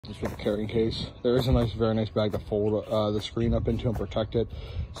this with the carrying case. There is a nice, very nice bag to fold the screen up into and protect it.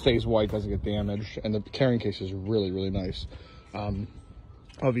 Stays white, doesn't get damaged, and the carrying case is really, really nice.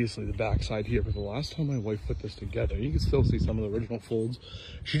 Obviously the back side here, but the last time my wife put this together, you can still see some of the original folds.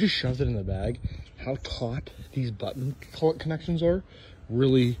 She just shoved it in the bag. How taut these button connections are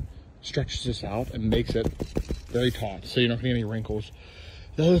really stretches this out and makes it very taut, so you're not getting any wrinkles.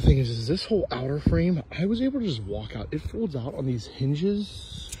 The other thing is this whole outer frame, I was able to just walk out. It folds out on these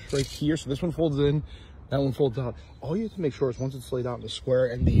hinges right here. So this one folds in, that one folds out. All you have to make sure is once it's laid out in the square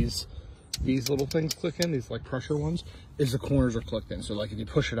and these little things click in, these like pressure ones, is the corners are clicked in. So like if you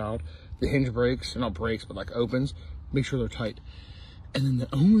push it out, the hinge breaks, or not breaks, but like opens, make sure they're tight. And then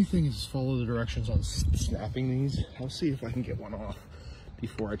the only thing is follow the directions on snapping these. I'll see if I can get one off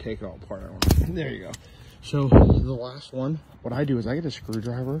before I take it all apart. There you go. So the last one, what I do is I get a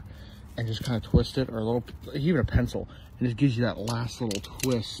screwdriver and just kind of twist it, or a little, even a pencil, and it gives you that last little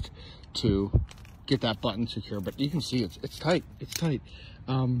twist to get that button secure. But you can see it's tight, it's tight.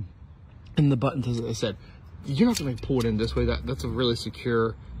 And the buttons, as I said, you're not gonna pull it in this way. That's a really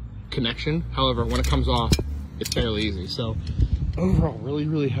secure connection. However, when it comes off, it's fairly easy. So overall, really,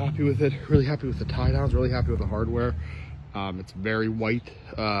 really happy with it. Really happy with the tie downs, really happy with the hardware. It's very white.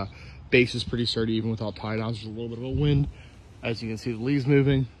 Base is pretty sturdy even without tie downs. There's a little bit of a wind. As you can see, the leaves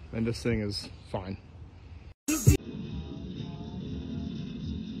moving, and this thing is fine.